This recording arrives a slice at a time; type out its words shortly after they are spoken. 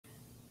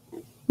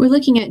We're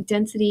looking at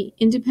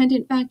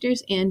density-independent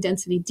factors and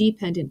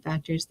density-dependent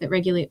factors that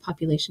regulate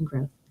population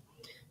growth.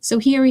 So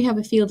here we have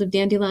a field of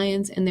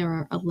dandelions, and there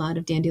are a lot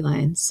of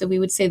dandelions. So we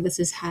would say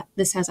this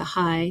has a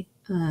high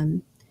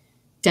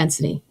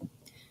density.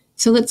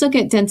 So let's look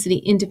at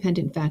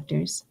density-independent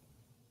factors.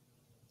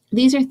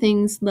 These are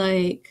things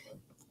like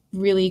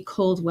really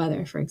cold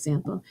weather, for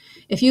example.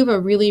 If you have a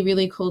really,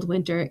 really cold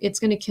winter, it's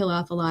going to kill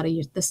off a lot of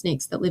the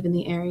snakes that live in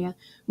the area.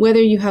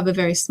 Whether you have a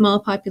very small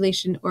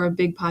population or a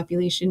big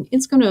population,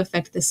 it's going to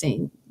affect the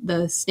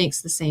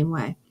snakes the same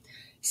way.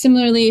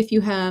 Similarly, if you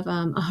have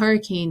a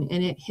hurricane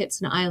and it hits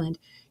an island,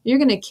 you're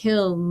going to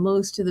kill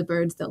most of the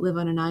birds that live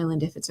on an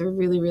island if it's a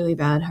really, really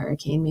bad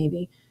hurricane,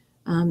 maybe,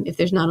 if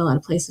there's not a lot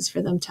of places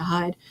for them to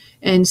hide.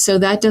 And so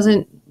that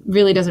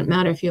really doesn't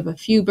matter if you have a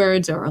few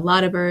birds or a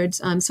lot of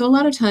birds. So a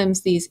lot of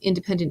times these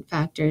independent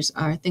factors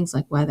are things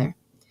like weather.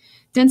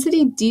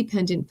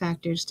 Density-dependent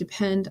factors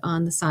depend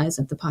on the size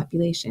of the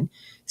population.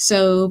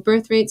 So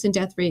birth rates and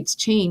death rates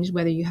change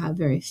whether you have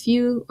very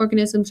few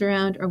organisms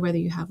around or whether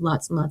you have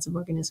lots and lots of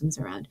organisms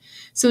around.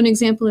 So an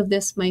example of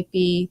this might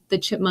be the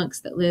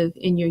chipmunks that live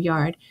in your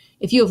yard.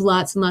 If you have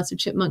lots and lots of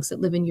chipmunks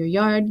that live in your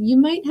yard, you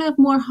might have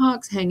more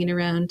hawks hanging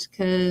around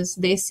because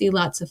they see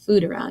lots of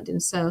food around.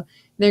 And so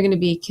they're going to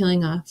be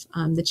killing off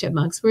the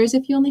chipmunks. Whereas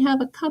if you only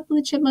have a couple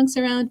of chipmunks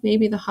around,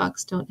 maybe the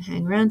hawks don't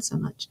hang around so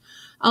much.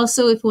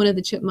 Also, if one of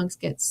the chipmunks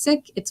gets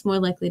sick, it's more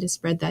likely to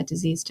spread that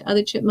disease to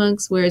other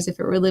chipmunks. Whereas if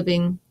it were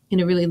living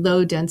in a really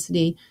low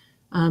density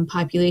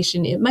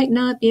population, it might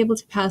not be able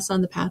to pass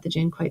on the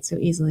pathogen quite so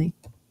easily.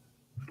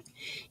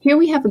 Here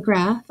we have a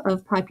graph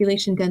of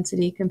population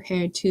density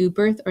compared to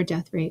birth or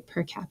death rate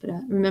per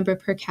capita. Remember,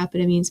 per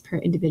capita means per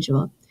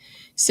individual.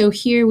 So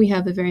here we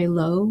have a very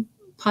low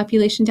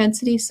population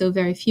density, so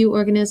very few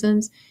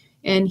organisms.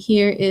 And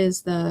here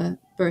is the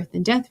birth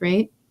and death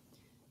rate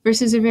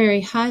versus a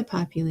very high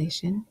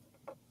population.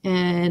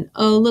 And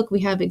oh, look,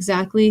 we have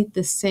exactly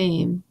the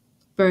same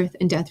birth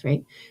and death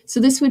rate. So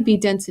this would be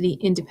density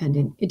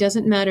independent. It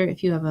doesn't matter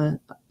if you have a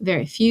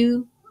very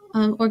few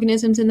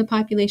organisms in the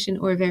population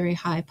or a very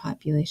high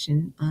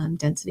population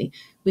density.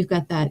 We've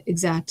got that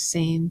exact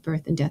same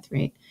birth and death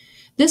rate.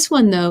 This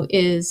one, though,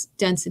 is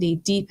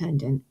density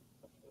dependent.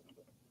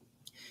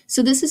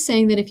 So this is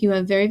saying that if you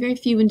have very, very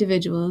few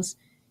individuals,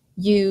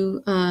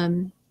 you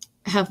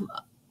have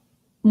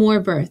more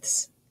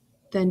births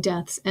than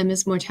deaths. M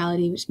is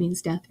mortality, which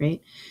means death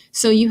rate.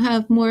 So you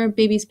have more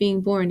babies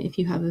being born if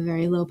you have a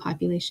very low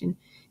population.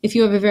 If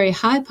you have a very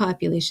high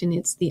population,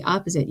 it's the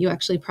opposite. You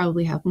actually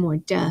probably have more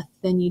death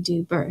than you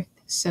do birth.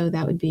 So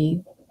that would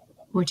be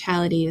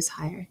mortality is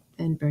higher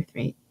than birth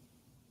rate.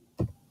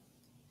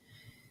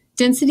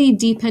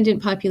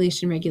 Density-dependent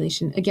population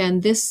regulation.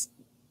 Again,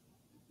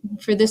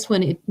 for this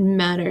one, it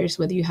matters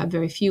whether you have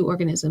very few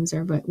organisms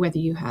or whether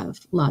you have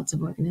lots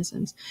of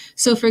organisms.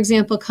 So for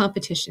example,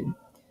 competition.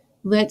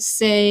 Let's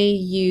say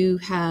you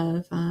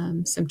have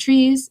some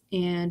trees,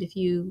 and if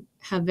you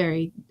have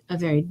a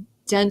very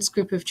dense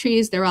group of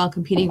trees, they're all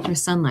competing for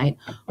sunlight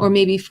or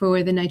maybe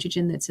for the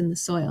nitrogen that's in the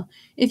soil.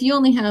 If you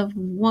only have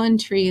one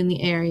tree in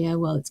the area,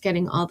 well, it's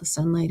getting all the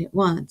sunlight it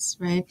wants,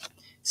 right?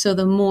 So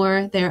the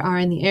more there are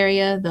in the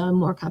area, the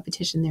more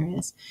competition there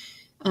is.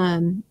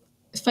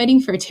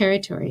 Fighting for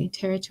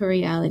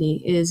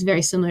territoriality is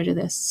very similar to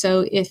this.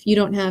 So if you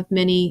don't have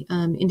many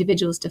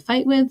individuals to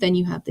fight with, then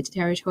you have the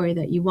territory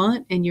that you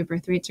want and your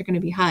birth rates are going to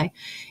be high.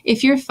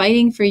 If you're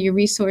fighting for your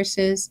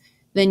resources,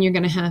 then you're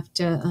going to have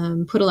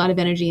to put a lot of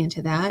energy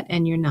into that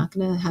and you're not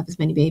going to have as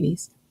many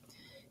babies.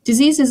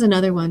 Disease is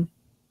another one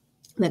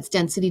that's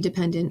density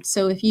dependent.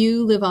 So if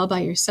you live all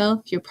by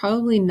yourself, you're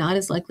probably not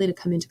as likely to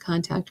come into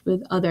contact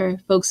with other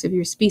folks of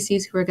your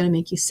species who are going to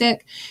make you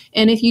sick.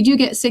 And if you do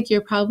get sick,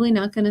 you're probably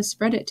not going to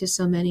spread it to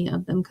so many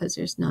of them because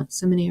there's not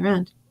so many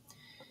around.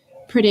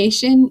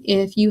 Predation,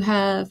 if you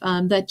have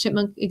that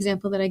chipmunk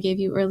example that I gave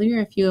you earlier,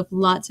 if you have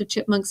lots of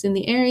chipmunks in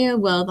the area,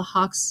 well, the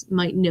hawks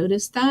might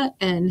notice that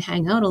and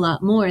hang out a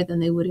lot more than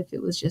they would if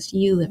it was just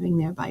you living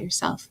there by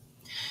yourself.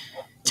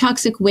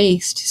 Toxic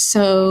waste.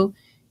 So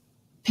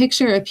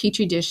picture a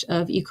petri dish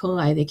of E.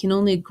 coli. They can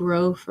only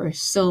grow for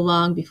so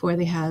long before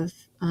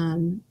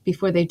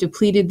they've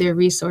depleted their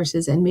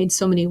resources and made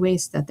so many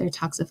wastes that they're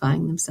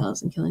toxifying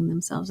themselves and killing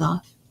themselves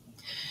off.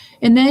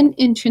 And then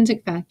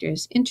intrinsic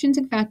factors.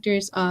 Intrinsic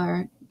factors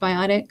are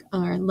biotic,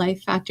 are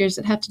life factors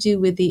that have to do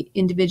with the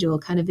individual,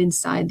 kind of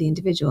inside the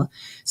individual.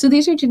 So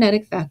these are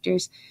genetic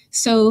factors.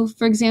 So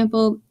for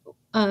example,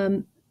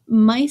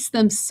 mice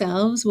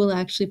themselves will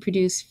actually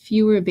produce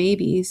fewer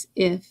babies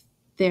if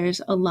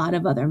there's a lot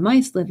of other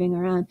mice living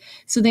around.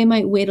 So they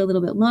might wait a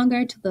little bit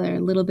longer till they're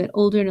a little bit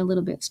older and a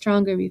little bit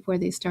stronger before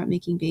they start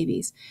making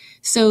babies.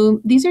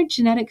 So these are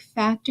genetic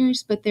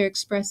factors, but they're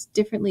expressed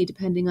differently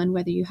depending on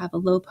whether you have a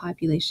low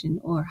population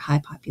or high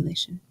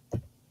population.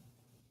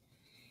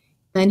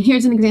 And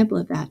here's an example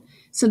of that.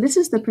 So this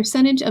is the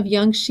percentage of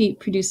young sheep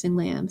producing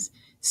lambs.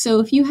 So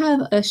if you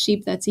have a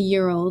sheep that's a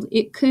year old,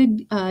 it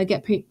could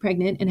get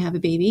pregnant and have a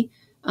baby,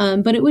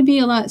 but it would be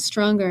a lot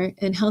stronger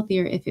and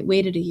healthier if it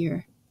waited a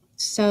year.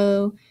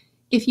 So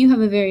if you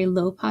have a very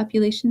low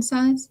population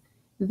size,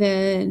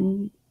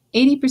 then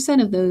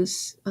 80% of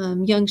those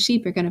young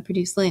sheep are going to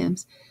produce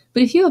lambs.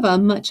 But if you have a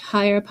much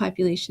higher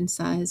population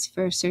size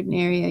for a certain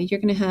area, you're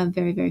going to have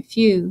very, very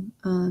few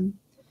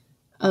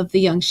of the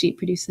young sheep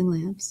producing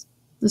lambs.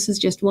 This is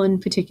just one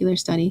particular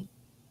study.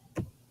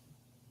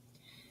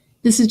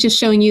 This is just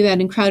showing you that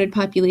in crowded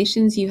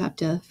populations, you have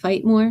to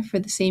fight more for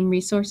the same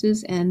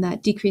resources, and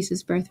that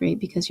decreases birth rate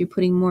because you're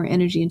putting more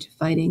energy into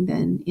fighting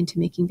than into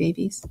making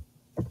babies.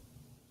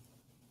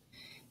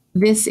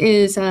 This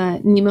is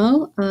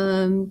Nemo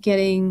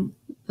getting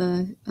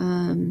the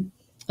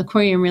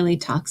aquarium really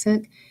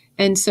toxic.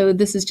 And so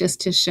this is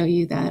just to show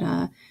you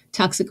that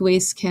toxic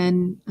waste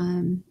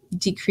can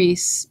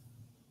decrease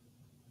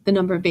the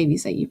number of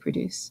babies that you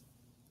produce.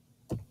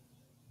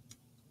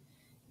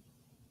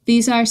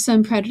 These are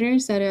some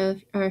predators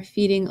that are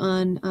feeding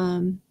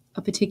on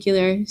a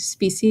particular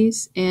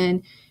species.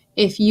 And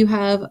if you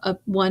have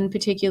one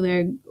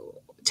particular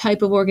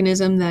type of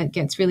organism that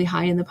gets really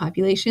high in the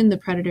population, the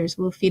predators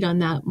will feed on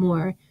that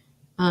more.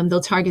 They'll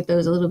target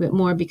those a little bit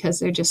more because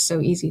they're just so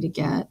easy to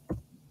get.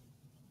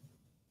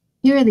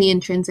 Here are the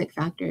intrinsic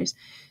factors.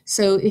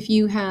 So if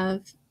you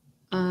have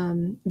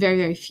very,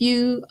 very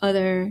few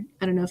other,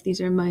 I don't know if these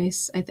are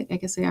mice, I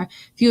guess they are.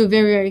 If you have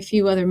very, very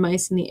few other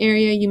mice in the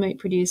area, you might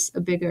produce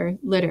a bigger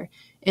litter.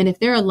 And if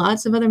there are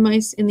lots of other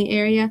mice in the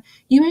area,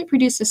 you might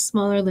produce a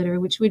smaller litter,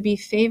 which would be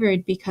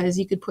favored because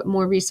you could put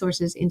more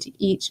resources into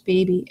each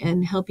baby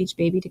and help each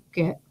baby to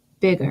get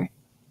bigger.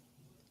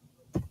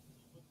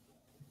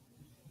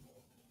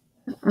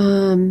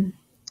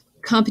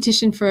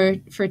 Competition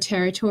for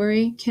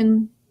territory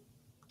can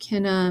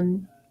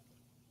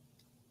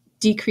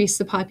decrease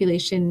the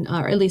population,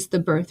 or at least the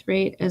birth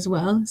rate as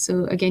well.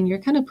 So again,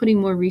 you're kind of putting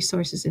more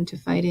resources into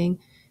fighting,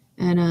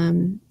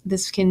 and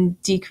this can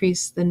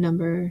decrease the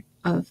number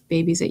of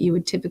babies that you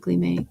would typically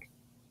make.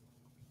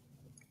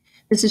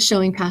 This is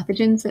showing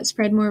pathogens that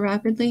spread more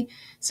rapidly.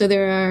 So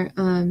there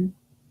are,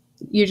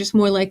 you're just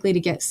more likely to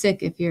get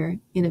sick if you're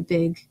in a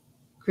big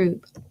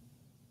group.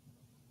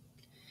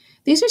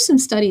 These are some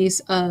studies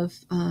of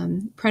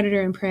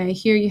predator and prey.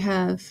 Here you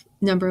have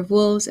number of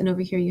wolves, and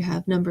over here you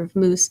have number of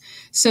moose.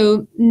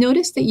 So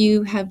notice that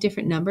you have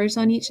different numbers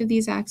on each of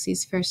these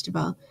axes, first of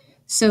all.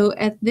 So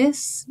at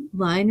this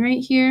line right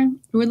here,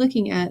 we're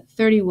looking at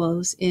 30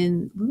 wolves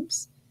in,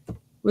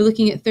 we're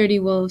looking at 30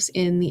 wolves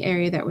in the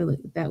area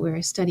that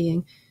we're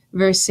studying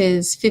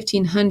versus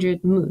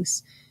 1,500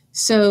 moose.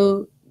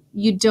 So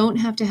you don't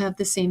have to have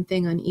the same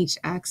thing on each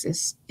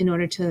axis in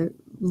order to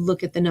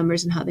look at the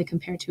numbers and how they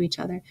compare to each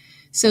other.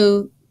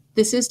 So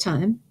this is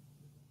time.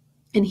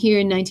 And here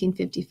in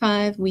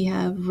 1955, we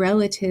have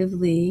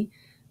relatively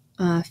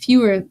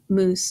fewer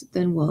moose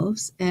than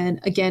wolves. And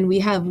again, we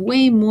have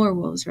way more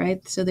wolves,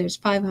 right? So there's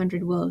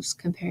 500 wolves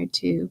compared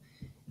to,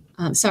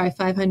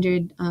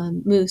 500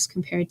 moose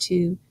compared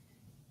to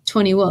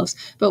 20 wolves.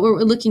 But what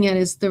we're looking at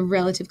is the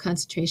relative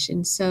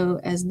concentration. So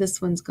as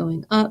this one's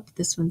going up,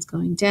 this one's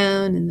going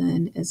down, and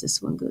then as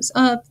this one goes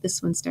up,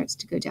 this one starts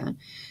to go down.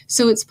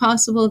 So it's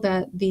possible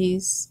that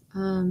these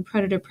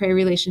predator-prey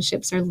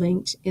relationships are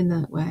linked in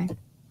that way.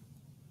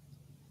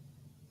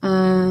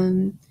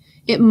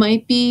 It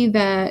might be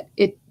that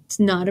it's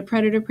not a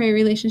predator-prey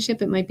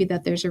relationship. It might be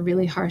that there's a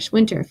really harsh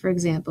winter, for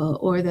example,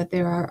 or that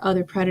there are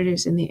other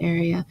predators in the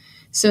area.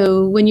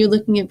 So when you're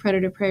looking at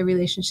predator-prey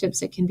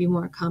relationships, it can be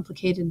more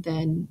complicated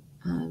than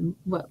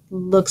what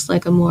looks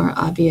like a more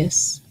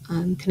obvious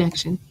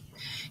connection.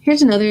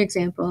 Here's another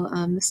example,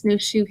 the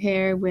snowshoe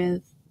hare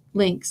with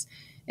lynx.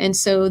 And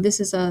so this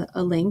is a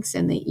lynx,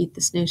 and they eat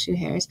the snowshoe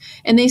hares.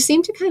 And they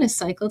seem to kind of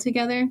cycle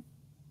together.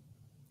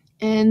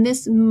 And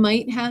this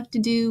might have to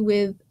do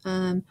with,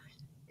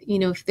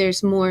 if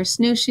there's more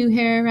snowshoe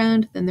hare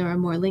around, then there are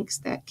more lynx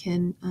that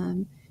can,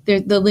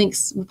 the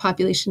lynx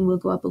population will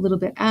go up a little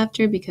bit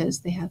after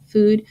because they have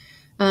food.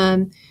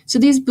 So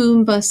these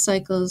boom-bust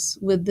cycles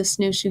with the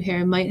snowshoe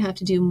hare might have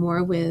to do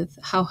more with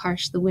how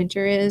harsh the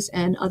winter is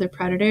and other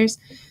predators,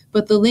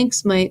 but the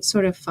lynx might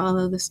sort of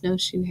follow the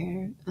snowshoe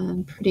hare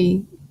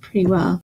pretty well.